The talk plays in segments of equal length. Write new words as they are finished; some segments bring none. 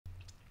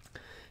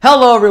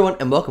Hello everyone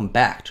and welcome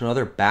back to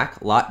another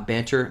Backlot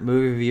Banter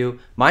movie review.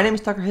 My name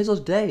is Tucker Hazel.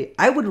 Today,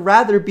 I would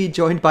rather be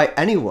joined by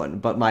anyone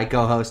but my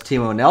co-host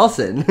Timo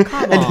Nelson.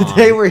 And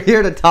today we're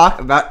here to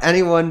talk about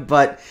anyone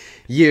but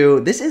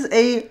you. This is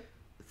a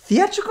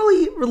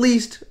theatrically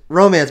released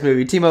romance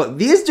movie. Timo,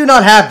 these do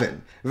not happen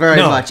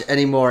very much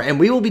anymore, and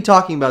we will be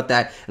talking about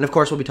that, and of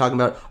course we'll be talking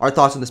about our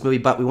thoughts on this movie,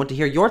 but we want to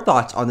hear your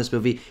thoughts on this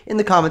movie in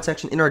the comment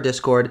section in our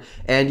Discord,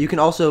 and you can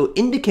also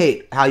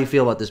indicate how you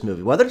feel about this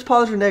movie, whether it's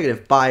positive or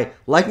negative, by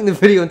liking the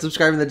video and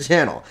subscribing to the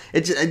channel.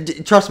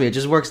 Trust me, it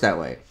just works that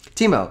way.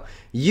 Timo,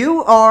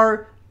 you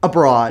are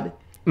abroad.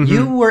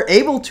 You were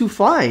able to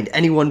find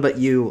Anyone But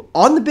You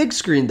on the big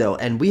screen, though,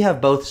 and we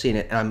have both seen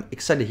it, and I'm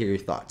excited to hear your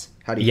thoughts.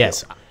 How do you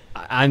feel?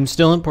 I'm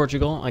still in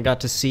Portugal. I got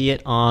to see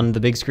it on the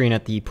big screen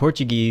at the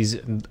Portuguese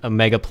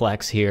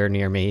megaplex here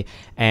near me,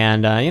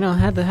 and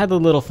had the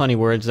little funny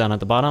words down at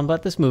the bottom.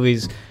 But this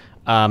movie's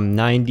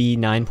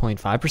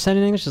 99.5% in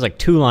English. There's like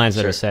two lines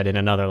that are said in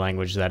another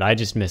language that I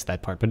just missed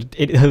that part, but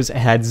it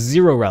had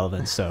zero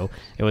relevance, so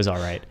it was all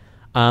right.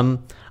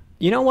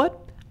 You know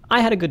what?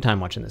 I had a good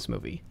time watching this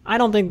movie. I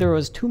don't think there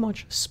was too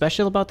much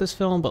special about this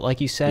film, but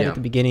like you said at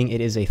the beginning,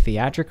 it is a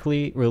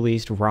theatrically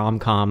released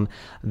rom-com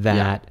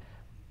that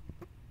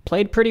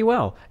played pretty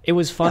well. It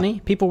was funny.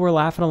 People were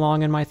laughing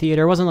along in my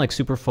theater. It wasn't like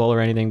super full or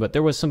anything, but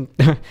there was some,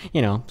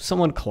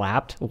 someone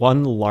clapped.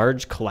 One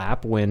large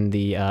clap when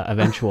the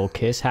eventual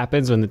kiss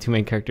happens, when the two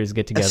main characters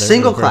get together. A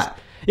single clap.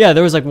 Yeah,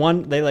 there was like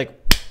one, they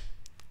like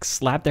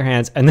slapped their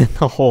hands, and then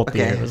the whole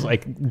theater was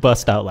like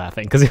bust out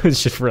laughing because it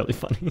was just really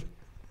funny.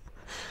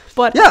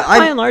 But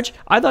by and large,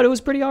 I thought it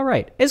was pretty all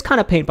right. It's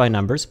kind of paint by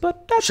numbers,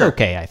 but that's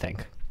okay, I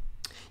think.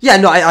 Yeah,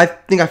 no, I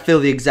think I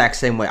feel the exact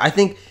same way. I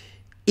think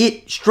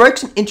it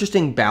strikes an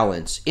interesting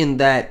balance in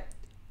that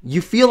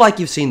you feel like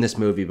you've seen this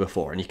movie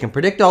before, and you can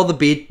predict all the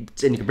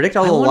beats, and you can predict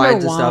all the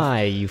lines and stuff.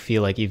 Why you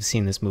feel like you've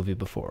seen this movie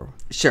before?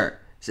 Sure,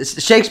 it's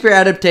a Shakespeare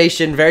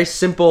adaptation, very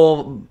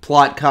simple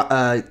plot,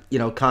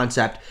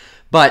 concept,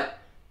 but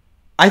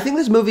I think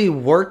this movie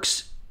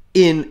works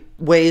in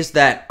ways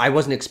that I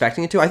wasn't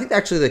expecting it to. I think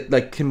actually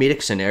the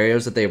comedic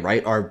scenarios that they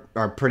write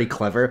are pretty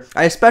clever.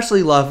 I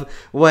especially love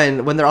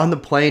when they're on the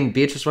plane,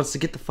 Beatrice wants to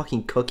get the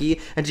fucking cookie,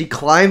 and she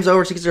climbs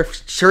over, she gets her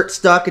shirt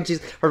stuck, and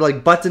her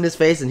like butt's in his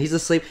face, and he's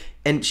asleep,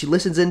 and she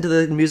listens into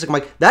the music. I'm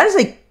like, that is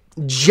a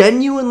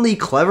genuinely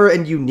clever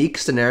and unique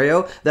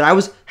scenario that I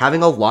was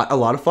having a lot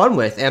of fun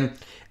with. And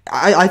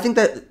I think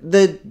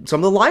that some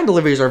of the line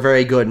deliveries are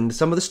very good, and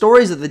some of the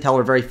stories that they tell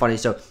are very funny.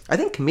 So I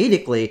think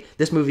comedically,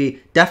 this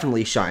movie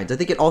definitely shines. I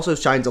think it also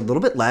shines a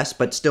little bit less,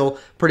 but still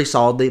pretty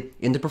solidly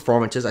in the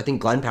performances. I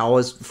think Glen Powell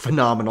is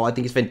phenomenal. I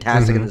think he's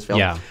fantastic in this film.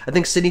 Yeah. I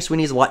think Sydney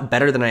Sweeney is a lot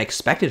better than I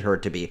expected her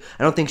to be.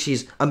 I don't think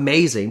she's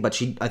amazing, but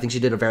I think she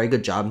did a very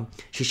good job.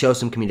 She shows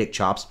some comedic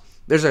chops.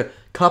 There's a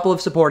couple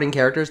of supporting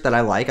characters that I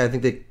like. I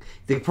think the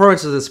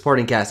performances of the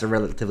supporting cast are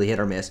relatively hit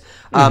or miss.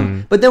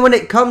 But then when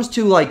it comes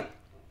to like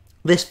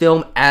this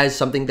film as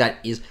something that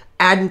is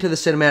adding to the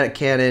cinematic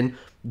canon,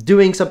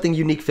 doing something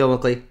unique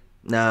filmically,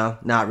 no,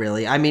 not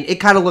really. I mean, it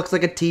kind of looks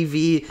like a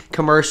TV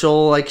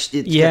commercial, like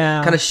it's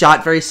kind of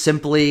shot very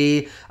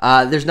simply.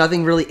 There's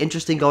nothing really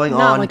interesting going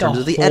on in terms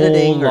of the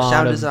editing or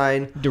sound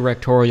design.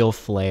 Directorial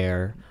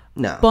flair.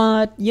 No.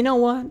 But you know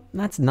what?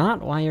 That's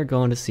not why you're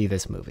going to see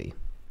this movie.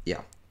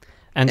 Yeah.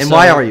 And so,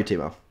 why are you,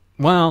 Timo?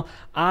 Well,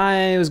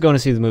 I was going to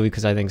see the movie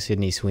because I think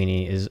Sydney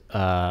Sweeney is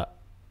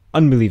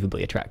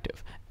unbelievably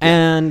attractive.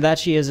 And that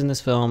she is in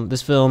this film.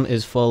 This film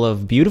is full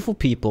of beautiful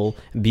people,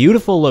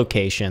 beautiful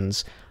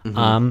locations,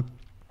 and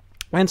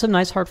some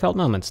nice heartfelt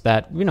moments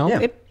that,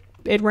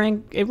 it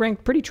rang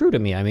pretty true to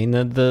me. I mean,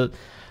 the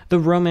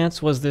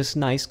romance was this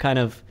nice kind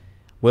of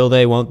will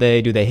they, won't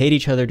they, do they hate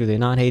each other, do they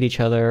not hate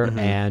each other,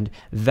 and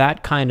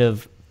that kind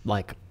of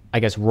like, I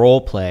guess,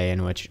 role play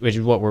in which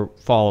is what we're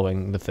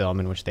following the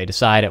film, in which they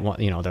decide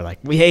they're like,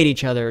 we hate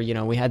each other,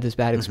 we had this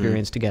bad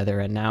experience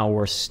together, and now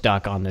we're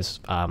stuck on this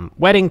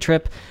wedding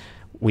trip.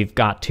 We've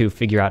got to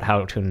figure out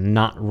how to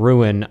not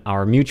ruin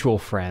our mutual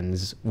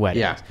friends'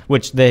 wedding,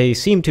 which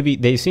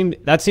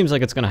that seems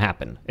like it's going to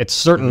happen. It's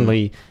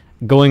certainly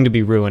going to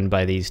be ruined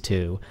by these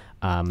two.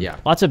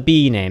 Lots of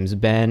B names,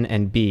 Ben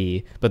and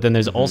B, but then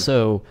there's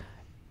also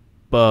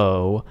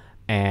Bo,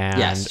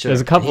 and there's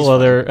a couple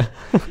other.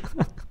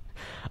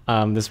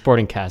 The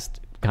supporting cast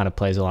kind of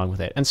plays along with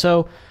it, and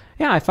so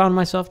I found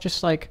myself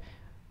just like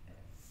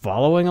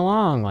following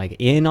along, like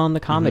in on the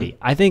comedy.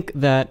 I think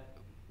that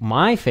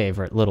my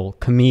favorite little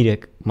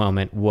comedic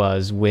moment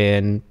was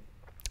when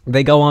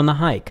they go on the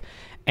hike.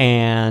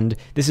 And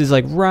this is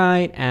like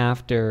right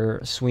after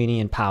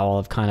Sweeney and Powell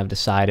have kind of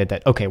decided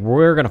that, okay,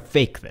 we're going to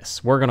fake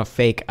this. We're going to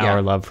fake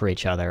our love for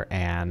each other.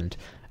 And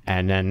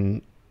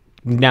then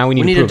now we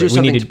need to to prove do it.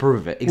 something to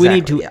prove it. We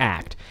need Exactly, to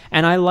act.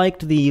 And I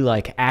liked the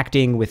like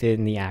acting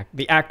within the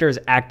actors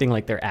acting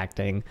like they're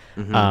acting.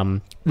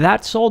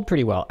 That sold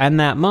pretty well. And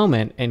that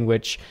moment in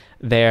which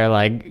they're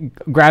like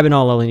grabbing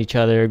all on each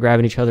other,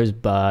 grabbing each other's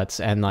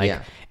butts, and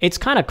like it's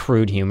kind of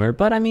crude humor,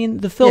 but I mean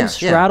the film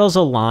straddles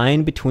a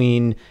line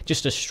between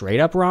just a straight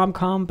up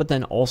rom-com but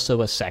then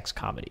also a sex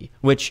comedy,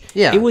 which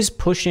it was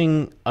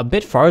pushing a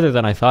bit farther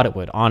than I thought it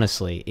would,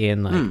 honestly,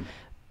 in like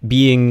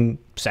being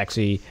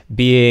sexy,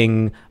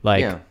 being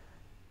like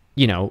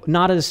you know,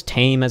 not as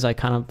tame as I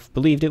kind of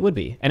believed it would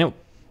be. And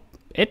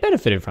it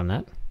benefited from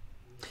that.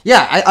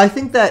 Yeah, I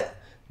think that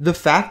the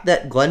fact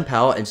that Glen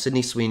Powell and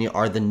Sydney Sweeney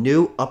are the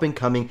new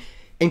up-and-coming,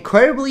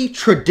 incredibly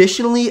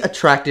traditionally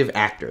attractive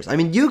actors. I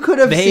mean, you could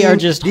have seen are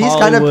just these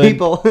Hollywood, kind of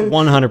people.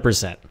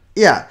 100%.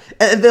 Yeah,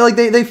 and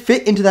they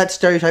fit into that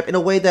stereotype in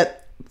a way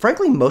that,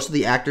 frankly, most of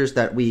the actors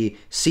that we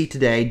see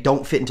today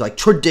don't fit into like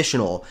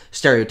traditional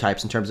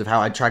stereotypes in terms of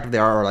how attractive they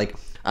are, or like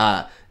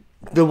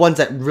the ones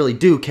that really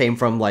do came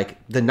from like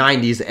the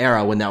 90s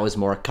era when that was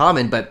more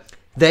common, but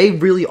they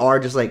really are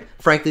just like,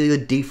 frankly, the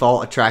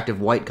default attractive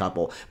white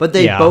couple. But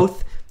they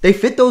they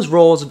fit those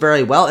roles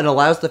very well, and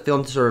allows the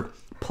film to sort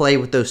of play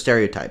with those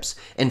stereotypes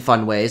in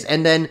fun ways,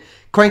 and then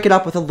crank it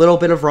up with a little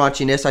bit of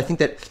raunchiness. I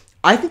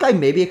think I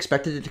maybe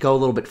expected it to go a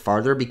little bit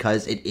farther,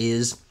 because it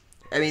is,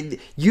 I mean,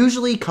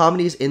 usually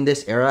comedies in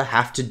this era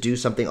have to do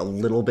something a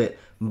little bit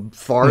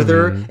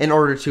farther in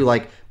order to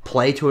like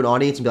play to an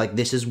audience and be like,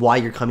 this is why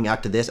you're coming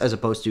out to this, as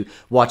opposed to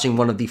watching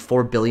one of the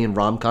 4 billion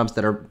rom-coms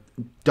that are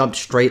dumped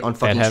straight on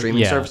fucking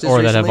streaming services or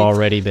recently. that have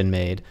already been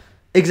made.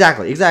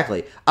 Exactly.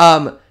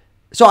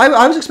 So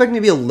I was expecting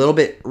to be a little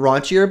bit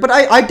raunchier, but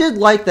I did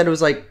like that it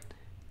was like,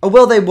 a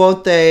will they,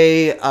 won't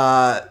they,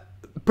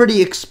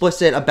 pretty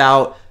explicit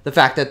about the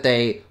fact that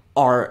they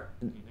are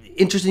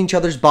interested in each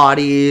other's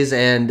bodies,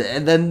 and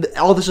then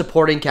all the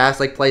supporting cast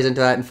like plays into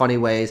that in funny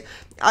ways.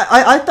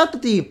 I thought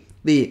that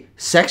the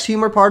sex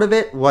humor part of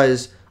it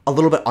was a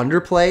little bit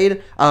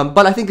underplayed,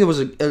 but I think it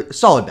was a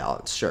solid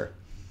balance, sure.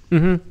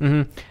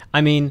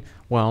 I mean,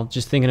 well,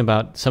 just thinking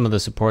about some of the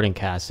supporting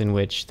cast in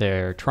which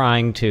they're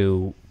trying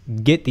to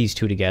get these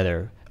two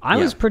together, I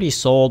was pretty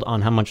sold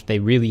on how much they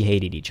really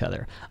hated each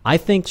other. I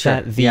think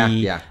that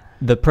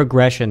the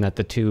progression that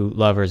the two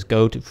lovers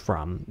go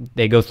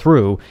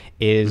through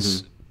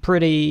is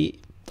pretty,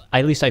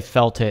 at least I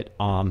felt it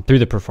through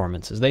the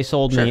performances. They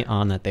sold me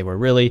on that they were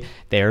really,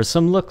 there's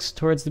some looks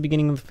towards the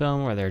beginning of the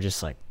film where they're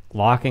just like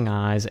locking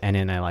eyes and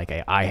in a like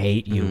a I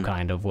hate you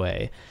kind of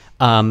way.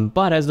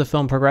 But as the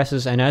film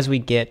progresses, and as we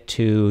get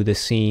to the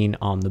scene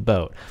on the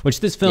boat, which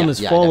this film is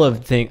full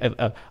of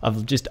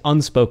just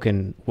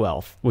unspoken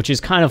wealth, which is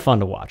kind of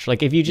fun to watch.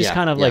 Like if you just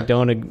kind of like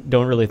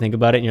don't really think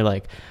about it, and you're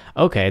like,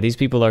 okay, these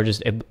people are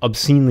just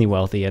obscenely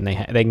wealthy, and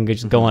they can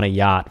just go on a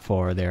yacht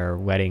for their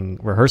wedding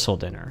rehearsal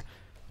dinner.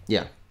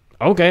 Yeah.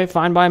 Okay,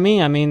 fine by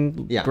me. I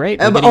mean, great.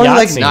 But only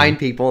like 9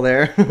 people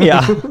there.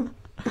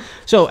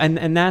 So,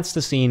 and that's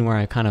the scene where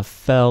I kind of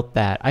felt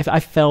that I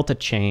felt a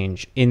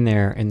change in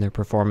their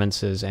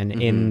performances and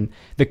in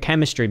the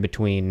chemistry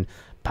between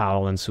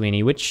Powell and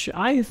Sweeney, which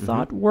I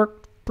thought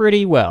worked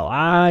pretty well.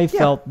 I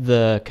felt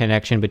the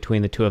connection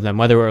between the two of them,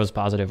 whether it was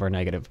positive or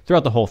negative,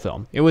 throughout the whole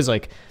film. It was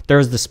like there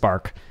was the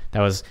spark it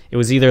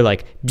was either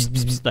like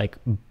like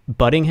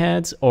butting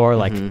heads or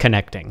like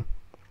connecting.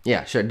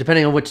 Yeah, sure.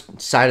 Depending on which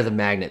side of the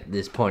magnet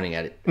is pointing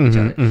at each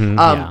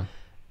other.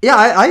 Yeah,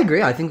 I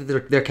agree. I think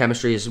that their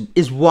chemistry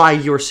is why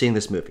you're seeing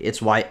this movie.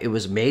 It's why it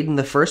was made in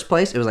the first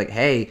place. It was like,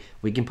 hey,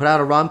 we can put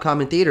out a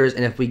rom-com in theaters,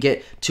 and if we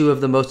get 2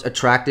 of the most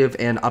attractive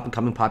and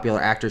up-and-coming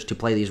popular actors to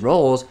play these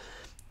roles,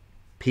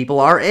 people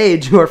our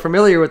age who are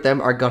familiar with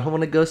them are going to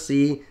want to go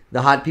see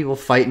the hot people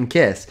fight and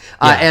kiss.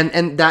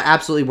 And that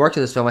absolutely works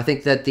in this film. I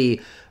think that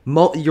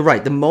you're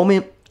right. The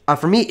moment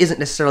for me isn't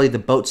necessarily the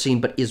boat scene,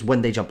 but is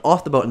when they jump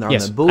off the boat and they're on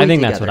the buoy together. I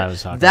think that's what I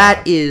was talking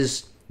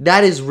about.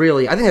 That is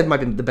really, I think that might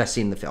be the best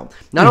scene in the film.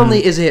 Not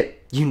only is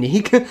it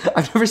unique,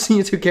 I've never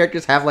seen 2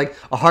 characters have like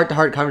a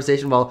heart-to-heart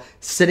conversation while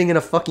sitting in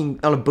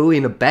on a buy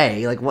in a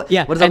bay. Like what?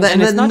 Yeah, what is that?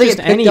 And then they get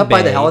picked up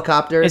by the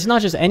helicopter. It's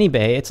not just any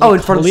bay. It's like in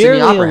front of the Sydney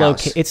Opera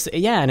House.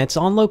 And it's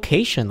on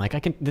location. Like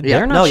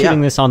they're not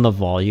shooting this on the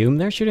volume.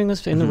 They're shooting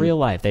this in the real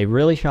life. They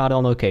really shot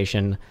on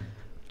location.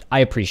 I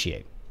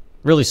appreciate.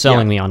 Really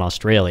selling me on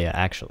Australia.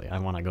 Actually, I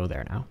want to go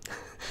there now.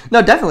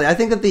 No, definitely. I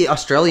think that the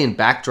Australian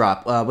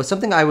backdrop was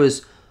something I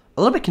was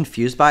a little bit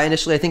confused by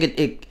initially. I think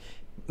it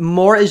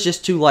more is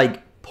just to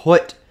like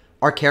put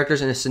our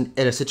characters in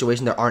a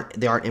situation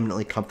they aren't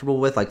imminently comfortable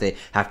with. Like they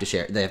have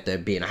to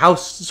be in a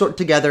house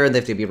together, and they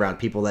have to be around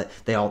people that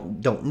they all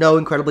don't know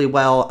incredibly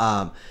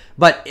well.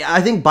 But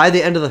I think by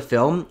the end of the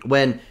film,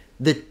 when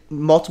the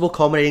multiple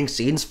culminating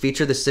scenes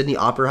feature the Sydney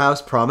Opera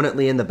House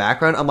prominently in the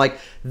background, I'm like,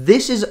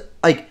 this is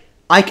like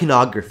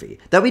iconography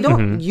that we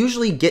don't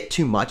usually get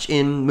too much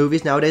in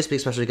movies nowadays,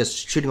 especially because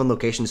shooting on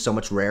location is so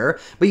much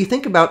rarer. But you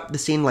think about the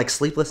scene like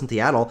Sleepless in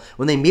Seattle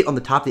when they meet on the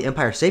top of the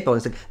Empire State Building.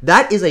 It's like,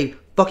 that is a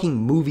fucking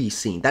movie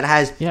scene that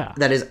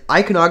is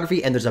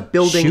iconography, and there's a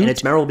building, and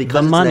it's memorable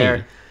because it's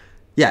there.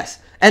 Yes.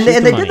 And Shoot they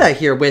the did money. that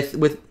here with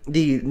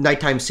the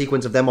nighttime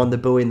sequence of them on the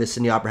buoy in the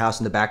Sydney Opera House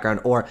in the background,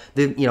 or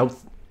the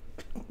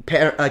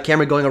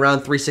camera going around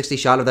 360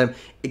 shot of them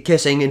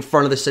kissing in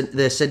front of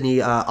the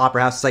Sydney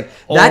Opera House. It's like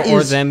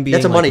Or them being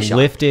that's a money shot.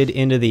 lifted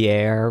into the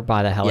air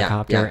by the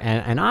helicopter,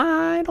 yeah. And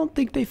I don't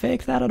think they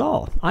faked that at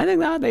all. I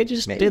think that they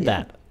just did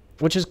that,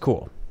 which is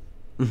cool.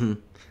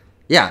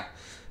 Yeah.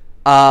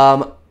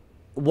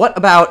 What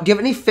about? Do you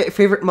have any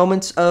favorite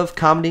moments of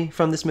comedy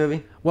from this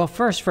movie? Well,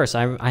 first,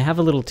 I have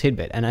a little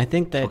tidbit, and I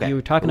think that you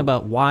were talking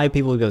about why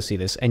people would go see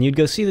this, and you'd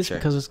go see this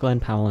because it's Glen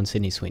Powell and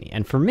Sydney Sweeney.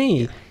 And for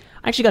me,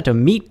 I actually got to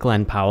meet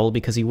Glen Powell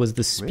because he was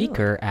the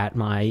speaker at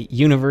my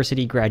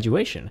university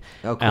graduation.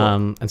 Oh, cool.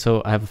 And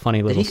so I have a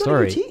funny little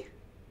story. Did he go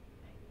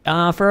to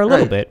UT? For a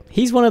little bit.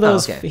 He's one of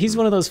those. okay. He's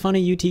one of those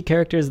funny UT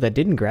characters that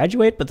didn't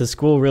graduate, but the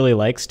school really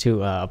likes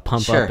to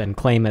pump up and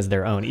claim as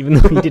their own, even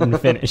though he didn't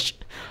finish.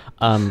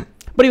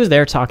 But he was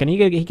there talking.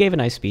 He gave a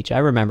nice speech. I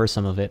remember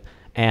some of it.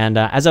 And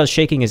as I was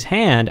shaking his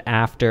hand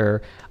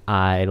after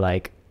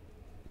I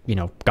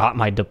got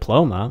my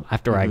diploma,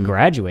 after I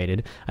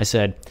graduated, I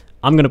said,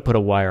 "I'm gonna put a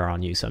wire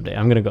on you someday.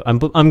 I'm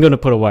gonna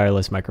put a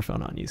wireless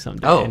microphone on you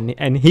someday." Oh,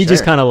 and he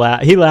just kind of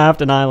laughed. He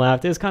laughed and I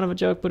laughed. It was kind of a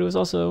joke, but it was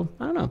also,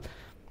 I don't know.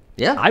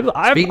 Yeah,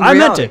 I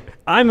meant it.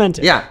 I meant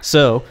it. Yeah.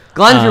 So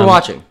glad if you're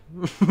watching.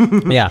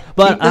 Yeah,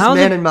 but keep this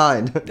man in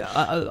mind.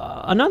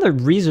 Another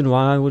reason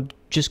why I would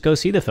just go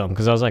see the film,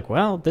 because I was like,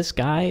 well, this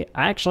guy,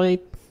 I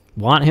actually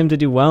want him to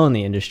do well in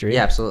the industry.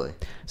 Yeah, absolutely.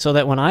 So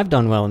that when I've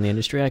done well in the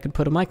industry, I could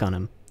put a mic on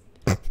him.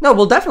 No,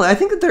 well, definitely. I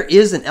think that there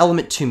is an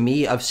element to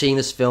me of seeing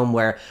this film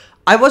where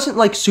I wasn't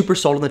like super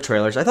sold on the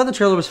trailers. I thought the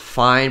trailer was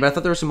fine, but I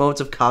thought there were some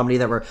moments of comedy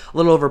that were a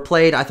little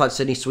overplayed. I thought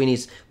Sydney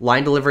Sweeney's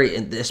line delivery,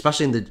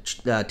 especially in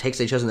the takes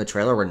they chose in the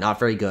trailer, were not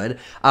very good.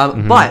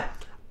 But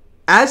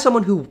as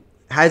someone who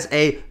has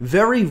a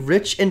very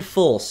rich and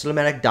full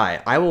cinematic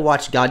diet, I will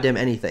watch goddamn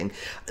anything.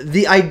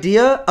 The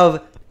idea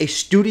of a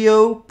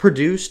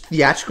studio-produced,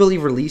 theatrically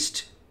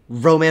released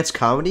romance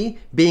comedy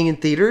being in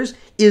theaters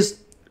is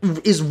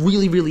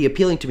really, really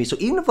appealing to me. So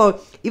even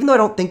though I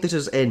don't think this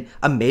is an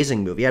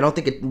amazing movie, I don't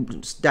think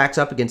it stacks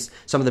up against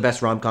some of the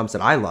best rom-coms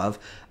that I love,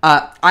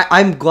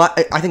 I'm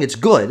glad. I think it's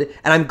good,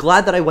 and I'm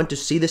glad that I went to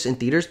see this in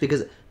theaters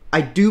because I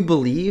do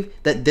believe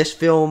that this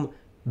film,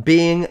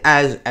 being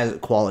as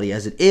quality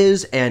as it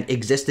is and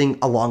existing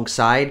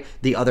alongside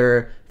the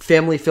other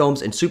family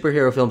films and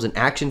superhero films and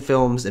action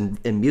films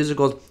and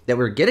musicals that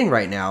we're getting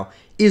right now,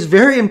 is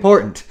very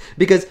important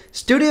because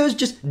studios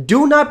just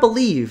do not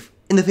believe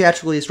in the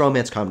theatrically released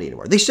romance comedy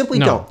anymore. They simply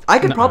don't. I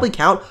could probably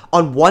count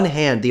on one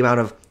hand the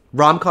amount of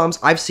rom-coms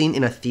I've seen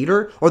in a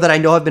theater, or that I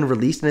know have been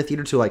released in a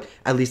theater to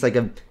at least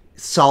a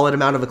solid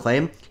amount of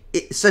acclaim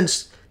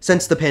since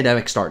the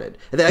pandemic started.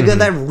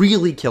 That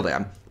really killed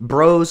it.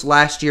 Bros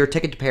last year,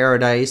 Ticket to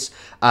Paradise,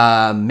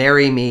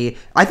 Marry Me.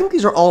 I think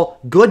these are all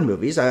good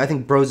movies. I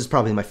think Bros is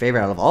probably my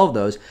favorite out of all of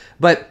those.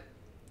 But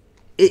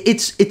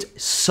it's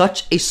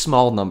such a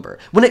small number.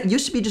 When it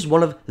used to be just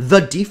one of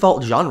the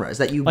default genres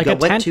that you like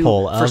went to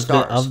for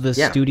stars. Of the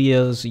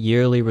studio's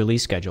yearly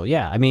release schedule.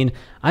 Yeah, I mean,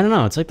 I don't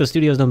know. It's like the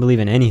studios don't believe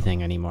in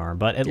anything anymore.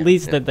 But at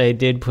least that they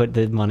did put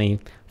the money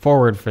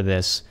forward for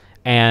this.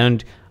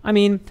 And, I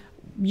mean,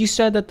 you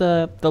said that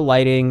the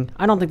lighting,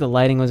 I don't think the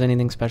lighting was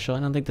anything special.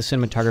 I don't think the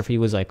cinematography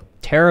was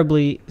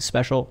terribly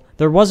special.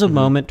 There was a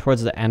moment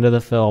towards the end of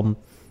the film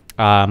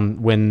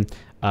when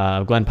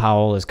Glen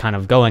Powell is kind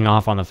of going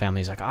off on the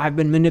family. He's like, I've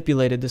been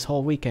manipulated this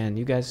whole weekend.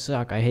 You guys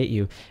suck. I hate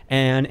you.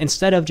 And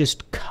instead of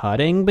just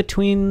cutting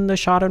between the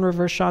shot and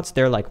reverse shots,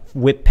 they're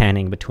whip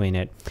panning between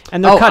it.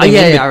 And they're cutting.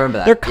 I remember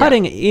that. They're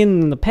cutting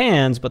in the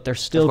pans, but they're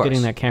still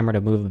getting that camera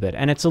to move a bit.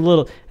 And it's at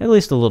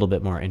least a little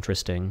bit more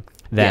interesting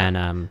than,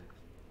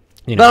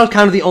 That was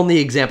kind of the only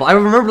example. I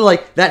remember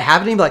that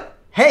happening,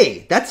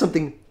 hey, that's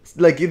something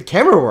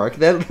camera work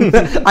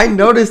that I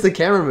noticed the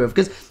camera move,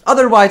 because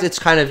otherwise it's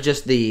kind of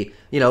just the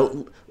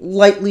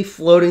lightly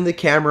floating the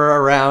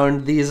camera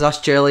around these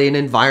Australian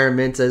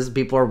environments as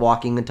people are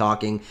walking and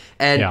talking.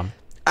 And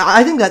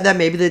I think that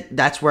maybe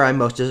that's where I'm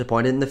most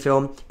disappointed in the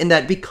film, in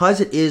that because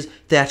it is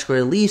theatrically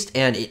released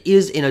and it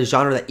is in a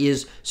genre that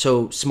is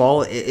so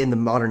small in the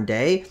modern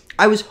day,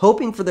 I was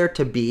hoping for there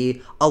to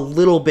be a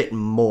little bit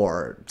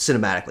more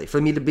cinematically,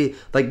 for me to be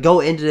go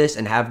into this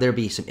and have there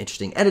be some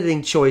interesting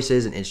editing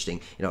choices and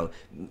interesting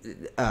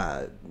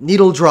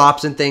needle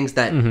drops and things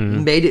that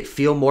made it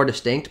feel more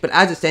distinct. But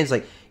as it stands,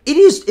 it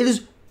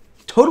is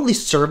totally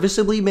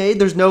serviceably made.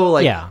 There's no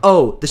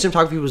oh, the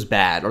cinematography was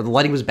bad, or the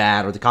lighting was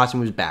bad, or the costume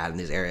was bad in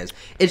these areas.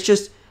 It's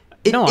just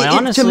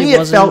to me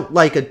it felt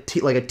like a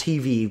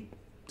TV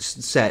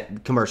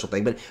set commercial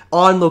thing, but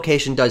on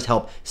location does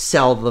help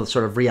sell the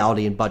sort of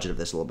reality and budget of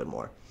this a little bit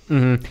more.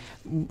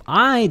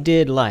 I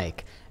did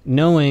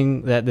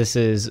knowing that this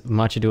is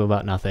Much Ado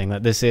About Nothing,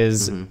 that this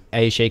is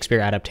a Shakespeare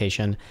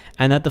adaptation,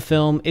 and that the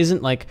film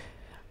isn't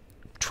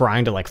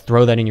trying to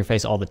throw that in your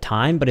face all the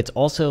time, but it's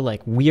also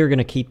we are going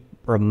to keep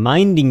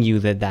reminding you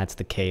that that's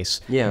the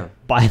case. Yeah.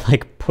 By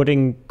like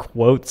putting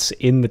quotes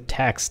in the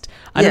text.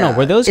 I don't know.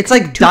 Were those? It's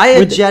like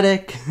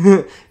diegetic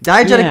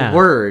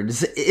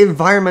words,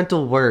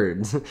 environmental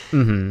words.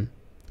 Mm-hmm.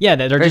 Yeah,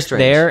 they're Very just strange.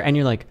 there, and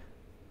you're like,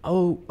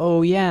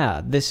 oh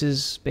yeah, this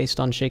is based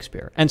on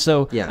Shakespeare. And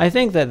so I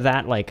think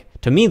that like,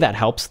 to me, that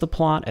helps the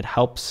plot. It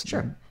helps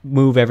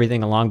move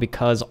everything along,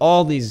 because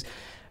all these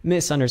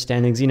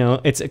misunderstandings,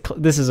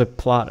 this is a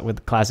plot with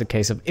the classic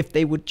case of, if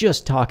they would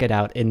just talk it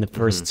out in the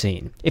first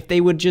scene, if they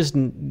would just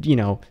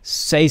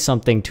say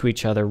something to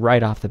each other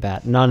right off the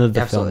bat, none of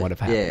the film would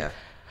have happened.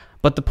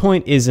 But the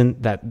point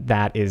isn't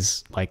that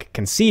is like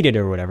conceded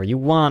or whatever. You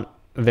want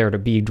there to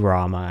be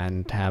drama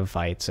and have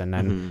fights, and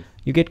then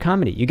you get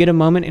comedy. You get a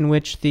moment in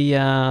which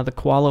the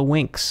koala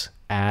winks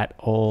at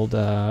old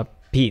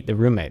Pete, the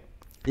roommate.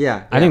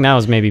 Yeah, I think that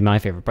was maybe my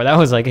favorite part. That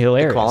was like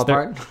hilarious. The koala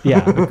part?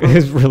 Yeah, it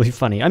was really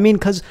funny. I mean,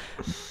 because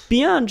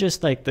beyond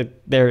just like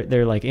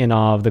they're like in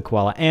awe of the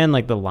koala, and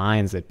like the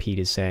lines that Pete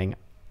is saying,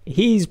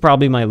 he's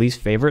probably my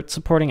least favorite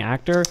supporting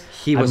actor.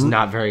 He was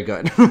not very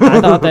good.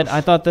 I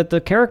thought that the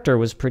character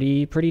was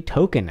pretty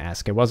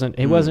token-esque. It wasn't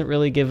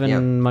really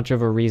given much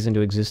of a reason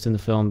to exist in the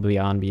film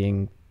beyond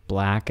being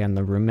black and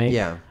the roommate.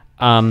 Yeah.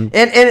 And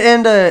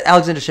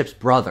Alexander Shipp's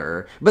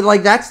brother, but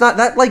like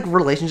that like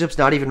relationship's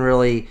not even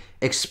really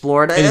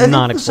explored. It is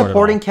not explored. The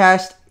supporting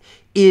cast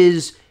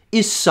is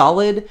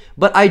solid,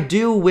 but I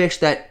do wish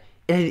that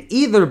it had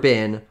either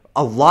been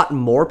a lot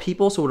more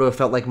people, so it would have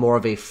felt like more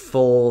of a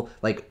full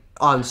like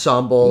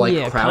ensemble, like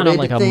crowded kind of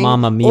like thing, a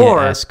Mamma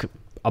Mia-esque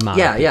amount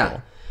of people.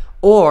 Yeah,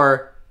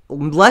 or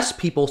less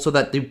people, so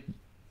that the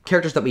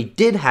characters that we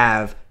did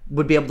have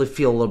would be able to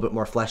feel a little bit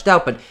more fleshed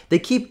out. But they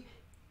keep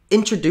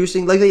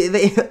introducing, like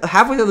they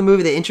halfway through the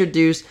movie, they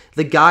introduce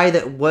the guy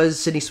that was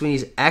Sydney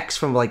Sweeney's ex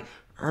from like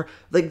her,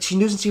 like she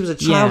knew since she was a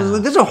child.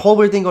 Like, there's a whole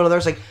weird thing going on there.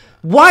 It's like,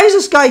 why is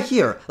this guy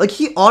here? Like,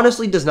 he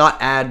honestly does not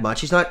add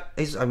much. He's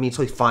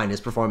totally fine, his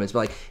performance, but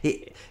like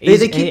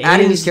they keep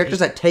adding these characters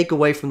that take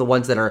away from the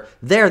ones that are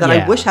there that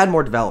I wish had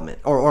more development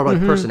or like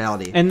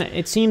personality. And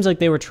it seems like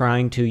they were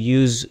trying to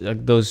use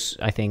those,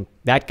 I think,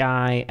 that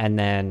guy and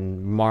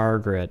then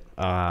Margaret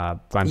Glen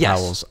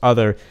Powell's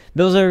other.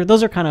 Those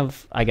are kind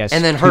of, I guess,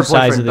 and then her her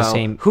sides of boyfriend, the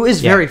same. Who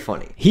is very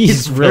funny.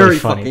 He's really very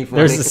funny. fucking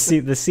funny. There's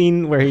the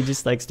scene where he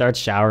just like starts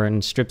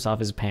showering, strips off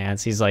his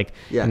pants. He's like,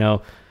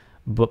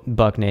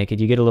 buck naked.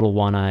 You get a little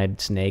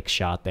one-eyed snake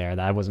shot there.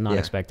 I was not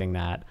expecting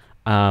that.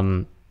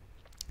 And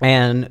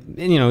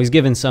he's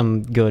given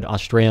some good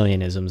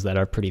Australianisms that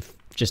are pretty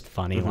just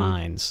funny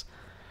lines.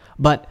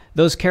 But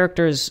those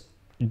characters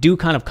do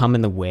kind of come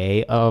in the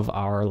way of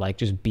our like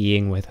just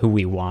being with who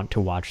we want to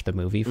watch the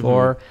movie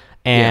for.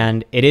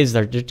 And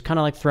they're just kind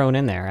of like thrown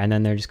in there, and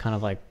then they're just kind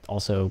of like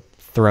also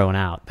thrown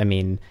out. I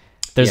mean,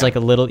 there's like a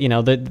little,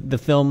 the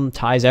film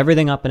ties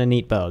everything up in a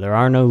neat bow. There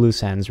are no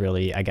loose ends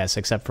really, I guess,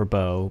 except for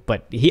Bo.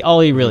 But all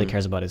he really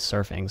cares about is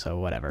surfing, so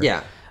whatever.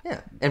 Yeah,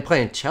 and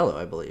playing cello,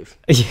 I believe.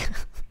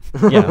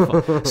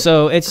 Yeah.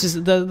 So it's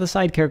just the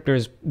side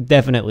characters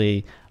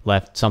definitely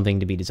left something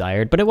to be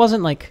desired. But it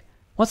wasn't like,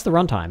 what's the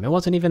runtime? It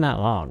wasn't even that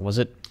long, was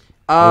it?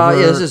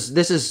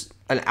 This is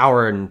an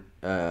hour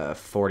and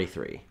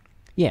 43.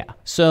 Yeah.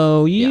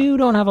 So you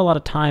don't have a lot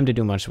of time to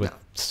do much with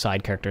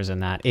side characters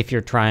in that, if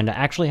you're trying to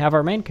actually have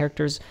our main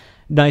characters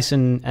nice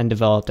and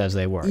developed as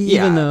they were.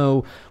 Even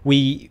though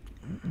we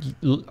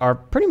are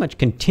pretty much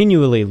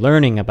continually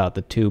learning about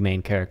the two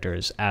main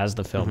characters as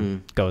the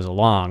film goes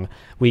along,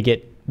 we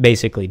get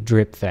basically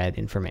drip-fed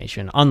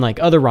information, unlike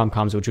other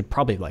rom-coms, which would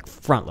probably like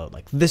front-load,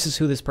 like, this is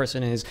who this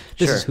person is,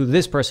 this is who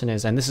this person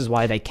is, and this is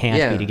why they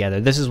can't be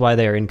together, this is why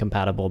they are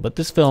incompatible. But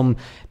this film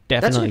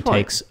definitely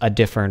takes a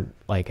different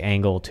like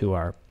angle to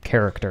our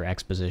character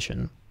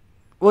exposition.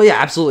 Well, yeah,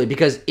 absolutely,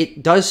 because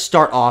it does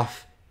start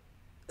off,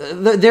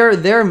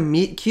 their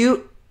meet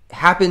cute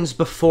happens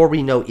before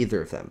we know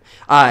either of them.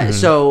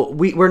 So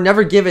we're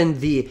never given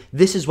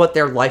this is what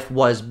their life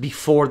was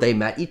before they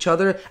met each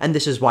other, and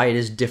this is why it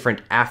is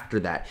different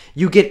after that.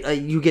 You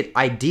get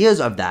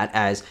ideas of that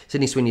as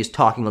Sydney Sweeney is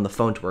talking on the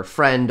phone to her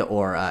friend,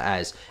 or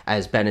as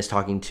Ben is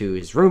talking to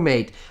his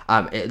roommate,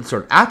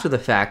 sort of after the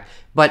fact.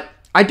 But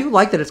I do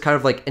like that it's kind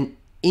of like an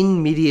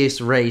in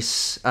medias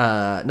res.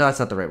 No, that's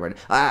not the right word.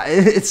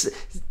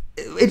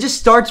 It just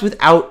starts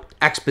without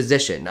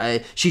exposition.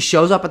 She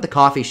shows up at the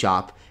coffee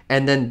shop,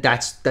 and then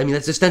that's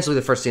essentially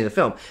the first scene of the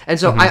film. And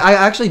so I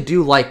actually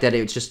do like that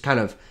it's just kind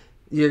of,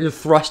 you're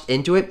thrust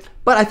into it.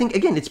 But I think,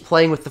 again, it's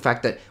playing with the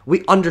fact that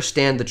we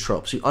understand the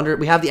tropes.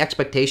 We have the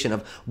expectation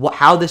of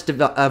how this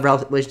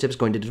relationship is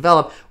going to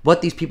develop,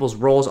 what these people's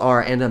roles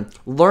are, and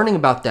learning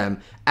about them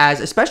as,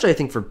 especially I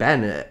think for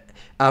Ben,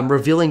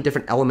 revealing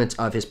different elements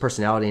of his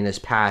personality and his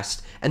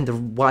past, and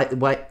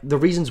the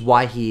reasons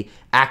why he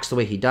acts the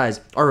way he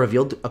does are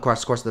revealed across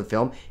the course of the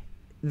film.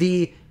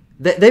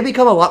 They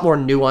become a lot more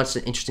nuanced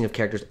and interesting of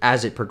characters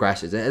as it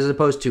progresses, as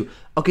opposed to,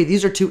 okay,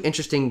 these are two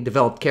interesting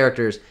developed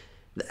characters.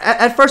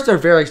 At first,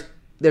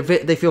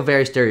 they feel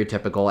very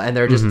stereotypical, and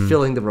they're just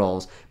filling the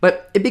roles.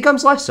 But it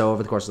becomes less so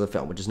over the course of the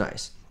film, which is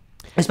nice.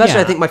 Especially,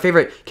 I think my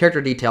favorite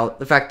character detail,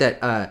 the fact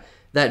that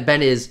that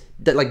Ben is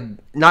like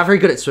not very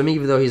good at swimming,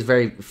 even though he's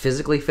very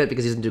physically fit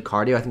because he doesn't do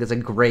cardio. I think that's a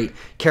great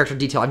character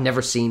detail I've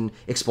never seen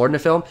explored in a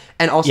film.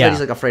 And also that he's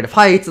like afraid of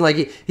heights, and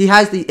like he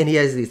has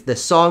the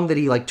song that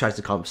he like tries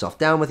to calm himself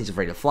down with. He's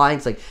afraid of flying.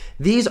 It's like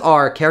these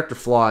are character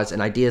flaws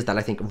and ideas that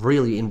I think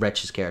really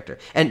enrich his character.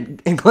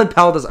 And Glen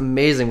Powell does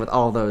amazing with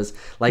all those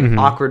like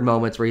awkward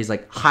moments where he's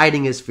like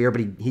hiding his fear,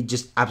 but he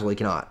just absolutely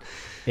cannot.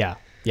 Yeah,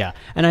 yeah,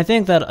 and I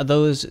think that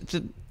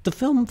the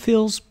film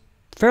feels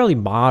fairly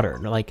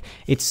modern. Like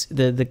it's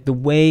the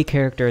way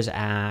characters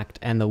act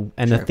and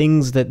the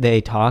things that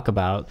they talk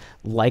about,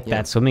 like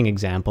that swimming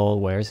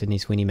example where Sydney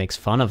Sweeney makes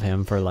fun of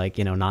him for like,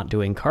 not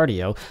doing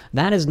cardio.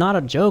 That is not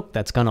a joke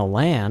that's gonna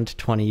land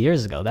 20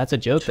 years ago. That's a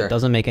joke that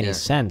doesn't make any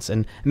sense,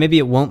 and maybe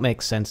it won't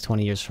make sense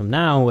 20 years from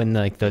now when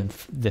like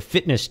the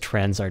fitness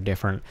trends are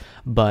different.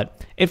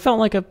 But it felt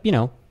like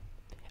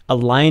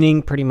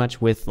aligning pretty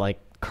much with like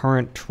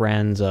current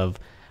trends of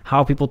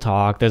how people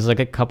talk. There's like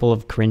a couple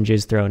of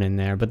cringes thrown in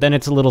there, but then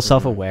it's a little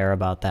self-aware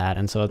about that.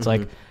 And so it's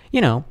like,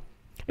 it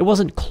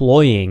wasn't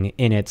cloying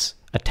in its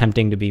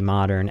attempting to be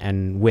modern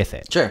and with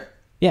it. Sure.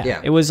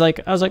 Yeah. It was like,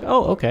 I was like,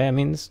 oh, okay. I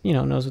mean,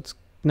 knows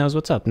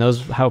what's up,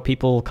 knows how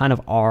people kind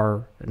of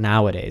are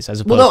nowadays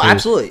as opposed to...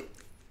 absolutely.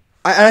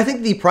 I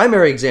think the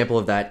primary example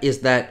of that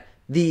is that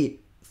the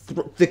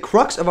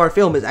crux of our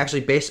film is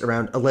actually based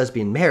around a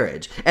lesbian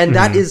marriage. And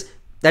that is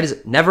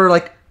never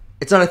like,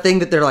 it's not a thing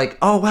that they're like,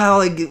 oh, wow,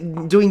 like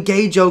doing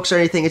gay jokes or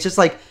anything. It's just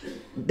like,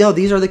 no,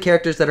 these are the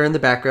characters that are in the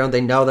background.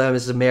 They know them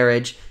as a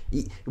marriage.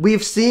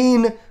 We've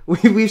seen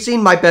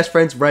My Best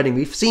Friend's Wedding.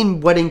 We've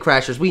seen Wedding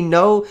Crashers. We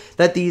know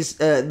that these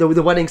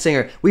the Wedding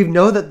Singer. We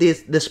know that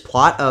this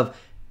plot of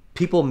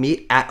people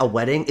meet at a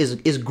wedding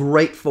is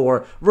great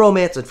for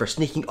romance and for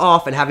sneaking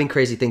off and having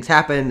crazy things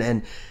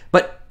happen.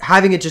 But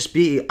having it just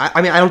be,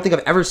 I mean, I don't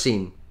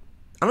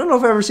know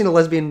if I've ever seen a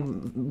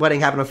lesbian wedding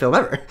happen in a film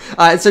ever.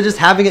 So just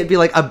having it be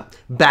like a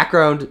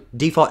background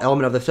default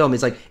element of the film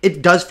is like,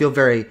 it does feel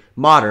very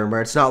modern,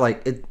 where it's not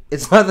like,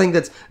 it's nothing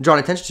that's drawn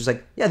attention to. It's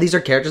like, yeah, these are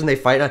characters and they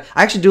fight. I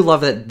actually do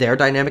love that their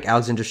dynamic,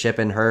 Alexandra Shipp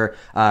and her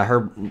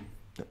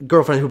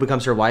girlfriend who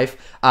becomes her wife,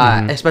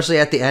 especially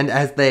at the end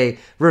as they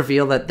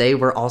reveal that they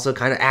were also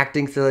kind of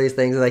acting through these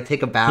things and like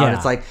take a bow. And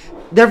it's like,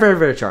 they're very,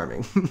 very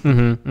charming.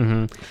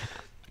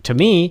 To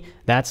me,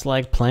 that's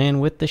like playing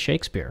with the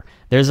Shakespeare.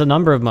 There's a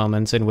number of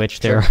moments in which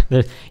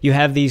you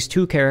have these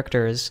two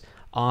characters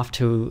off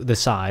to the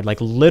side, like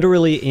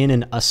literally in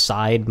an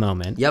aside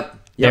moment.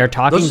 Yep. They're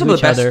talking to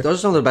each other. Those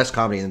are some of the best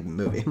comedy in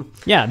the movie.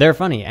 Yeah, they're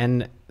funny.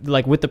 And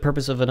like with the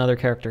purpose of another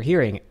character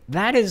hearing,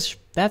 that's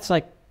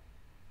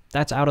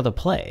out of the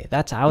play.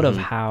 That's out of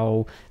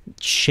how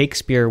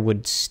Shakespeare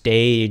would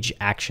stage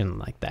action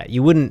like that.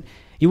 You wouldn't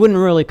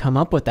really come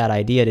up with that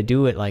idea to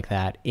do it like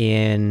that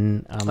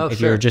if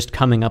you're just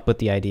coming up with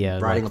the idea.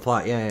 Writing like, a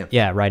plot, yeah.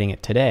 Yeah, writing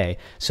it today.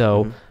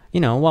 So,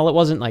 while it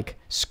wasn't like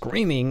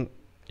screaming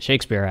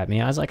Shakespeare at me,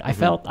 I was like, I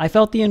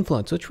felt the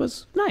influence, which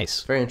was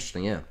nice. Very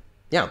interesting, yeah.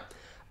 Yeah.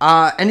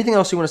 Anything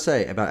else you want to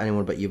say about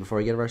Anyone But You before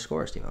we get to our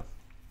scores, Timo?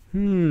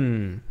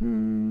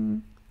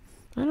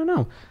 I don't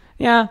know.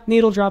 Yeah,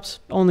 Needle Drop's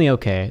only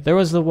okay. There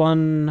was the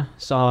one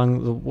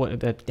song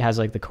that has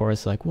like the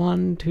chorus like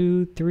 1,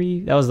 2,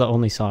 3. That was the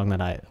only song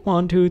that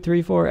 1, 2,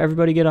 3, 4.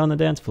 Everybody get on the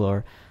dance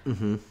floor.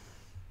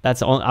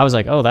 That's I was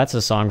like, oh, that's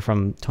a song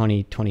from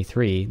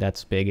 2023.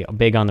 That's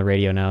big on the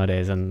radio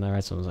nowadays. And the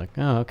rest of them was like,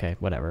 oh, okay,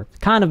 whatever.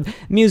 Kind of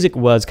music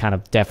was kind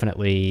of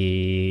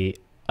definitely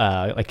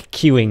like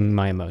cueing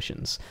my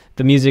emotions.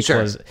 The music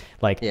was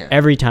like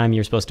every time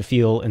you're supposed to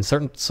feel in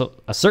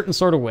a certain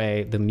sort of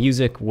way, the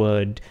music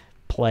would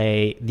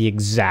play the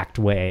exact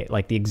way,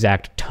 like the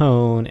exact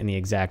tone and the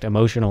exact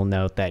emotional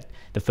note that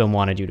the film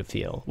wanted you to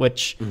feel,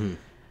 which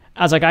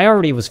I was like, I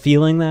already was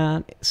feeling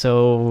that,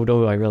 so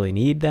do I really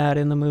need that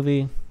in the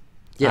movie?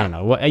 I don't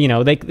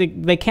know.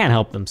 They can't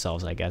help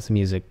themselves, I guess,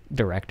 music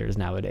directors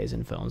nowadays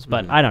in films,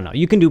 but I don't know.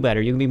 You can do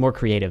better. You can be more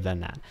creative than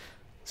that.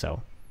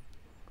 So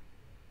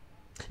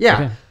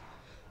okay.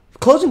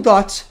 Closing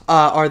thoughts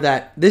are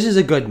that this is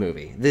a good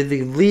movie.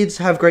 The leads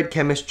have great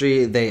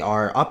chemistry. They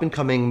are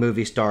up-and-coming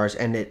movie stars,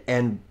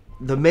 and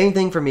the main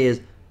thing for me is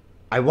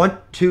I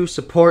want to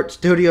support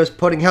studios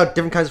putting out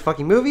different kinds of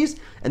fucking movies,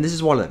 and this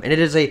is one of them. And it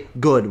is a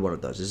good one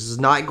of those. This is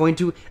not going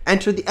to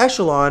enter the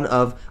echelon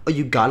of, oh,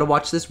 you gotta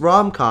watch this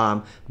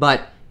rom-com,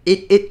 but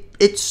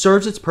it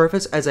serves its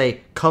purpose as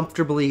a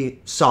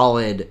comfortably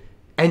solid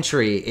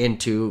entry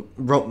into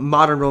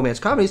modern romance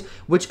comedies,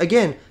 which,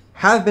 again,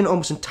 have been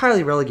almost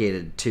entirely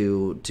relegated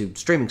to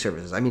streaming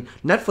services. I mean,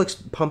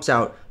 Netflix pumps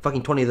out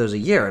fucking 20 of those a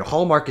year, and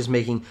Hallmark is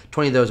making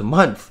 20 of those a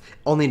month,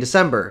 only in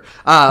December.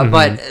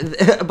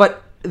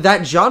 But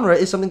that genre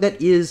is something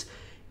that is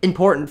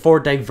important for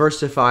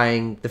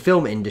diversifying the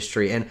film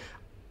industry, and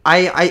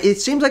it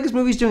seems like this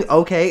movie's doing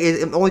okay.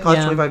 It only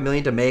cost $25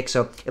 million to make,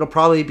 so it'll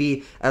probably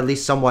be at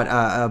least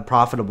somewhat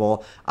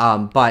profitable.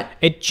 But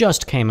it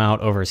just came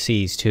out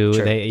overseas too.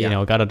 They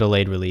got a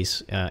delayed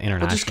release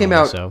internationally. It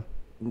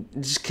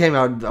just came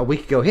out a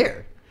week ago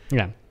here.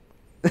 Yeah.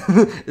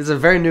 It's a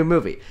very new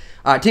movie.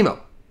 Timo,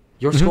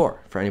 your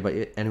score for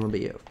Anyone But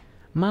You.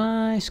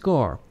 My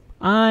score.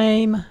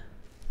 I'm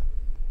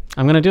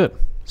gonna do it.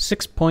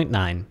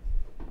 6.9.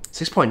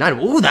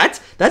 6.9. Ooh,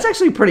 that's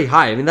actually pretty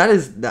high. I mean, that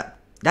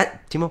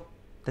Timo,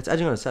 that's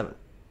edging on a 7.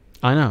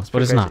 I know,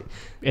 but it's crazy. not.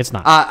 It's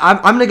not.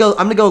 I'm gonna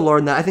go lower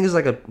than that. I think it's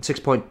like a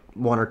 6.1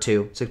 or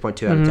 2,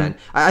 6.2 out of 10.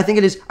 I think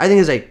it is. I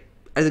think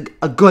it's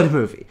a good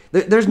movie.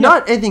 There's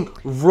not anything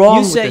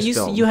wrong with this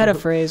film. You had a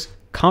phrase,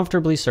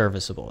 comfortably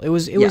serviceable. It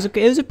was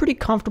a pretty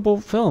comfortable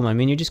film. I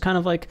mean, you just kind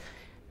of like,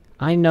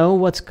 I know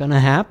what's gonna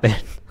happen.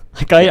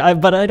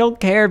 But I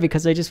don't care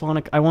because I just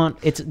want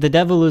to. The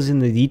devil is in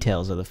the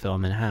details of the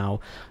film and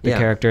how the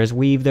characters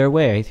weave their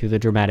way through the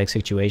dramatic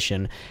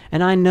situation.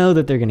 And I know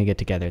that they're going to get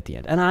together at the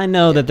end. And I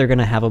know that they're going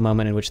to have a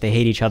moment in which they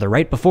hate each other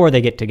right before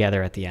they get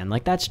together at the end.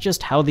 Like, that's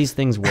just how these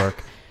things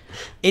work.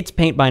 It's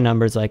paint by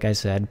numbers, like I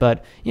said,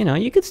 but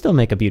you could still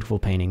make a beautiful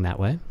painting that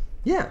way.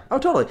 Yeah. Oh,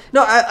 totally.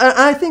 No,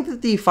 I think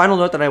that the final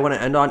note that I want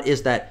to end on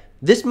is that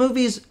this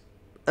movie's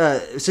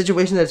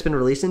situation that it's been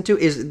released into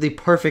is the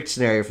perfect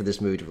scenario for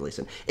this movie to release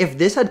in. If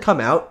this had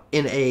come out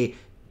in a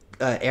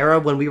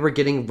era when we were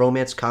getting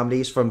romance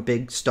comedies from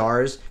big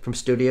stars, from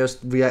studios,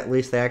 at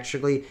least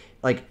actually,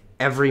 like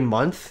every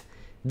month,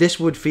 this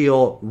would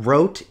feel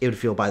rote. It would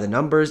feel by the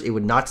numbers. It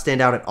would not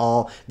stand out at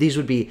all. These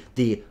would be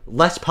the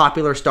less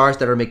popular stars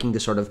that are making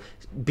this sort of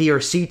B or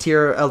C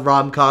tier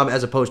rom-com,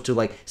 as opposed to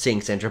like seeing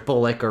Sandra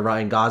Bullock or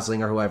Ryan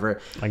Gosling or whoever,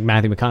 like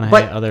Matthew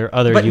McConaughey, other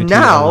YouTube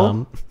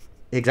now.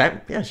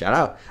 Exactly. Yeah, shout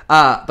out.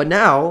 But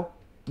now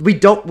we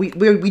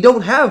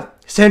don't have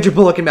Sandra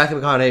Bullock and Matthew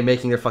McConaughey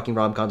making their fucking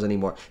rom-coms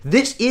anymore.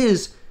 This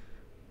is,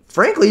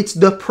 frankly, it's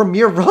the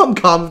premier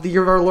rom-com of the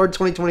year of our Lord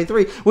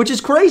 2023, which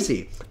is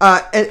crazy.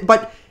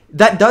 But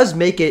that does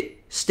make it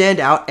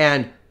stand out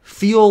and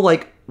feel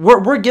like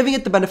we're giving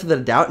it the benefit of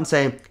the doubt and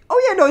saying,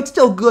 oh yeah, no, it's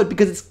still good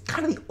because it's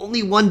kind of the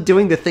only one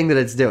doing the thing that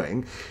it's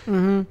doing.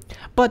 Mm-hmm.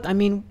 But I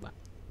mean,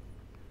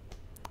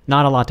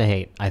 not a lot to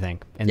hate, I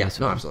think. Yes,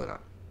 no, absolutely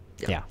not.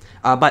 Yeah.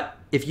 But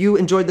if you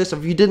enjoyed this,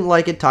 if you didn't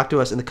like it, talk to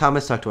us in the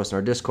comments, talk to us in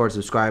our Discord,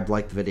 subscribe,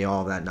 like the video,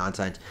 all of that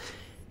nonsense.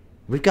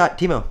 We've got,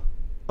 Timo,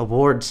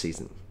 awards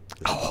season.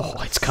 Oh,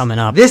 it's coming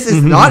up. This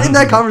is not in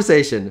that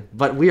conversation,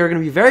 but we are going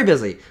to be very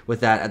busy with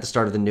that at the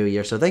start of the new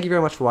year. So thank you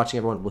very much for watching,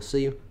 everyone. We'll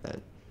see you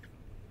then.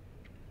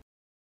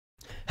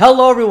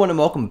 Hello, everyone, and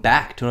welcome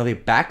back to another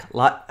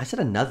backlot. I said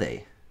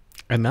another.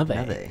 Another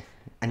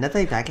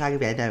Another backlog.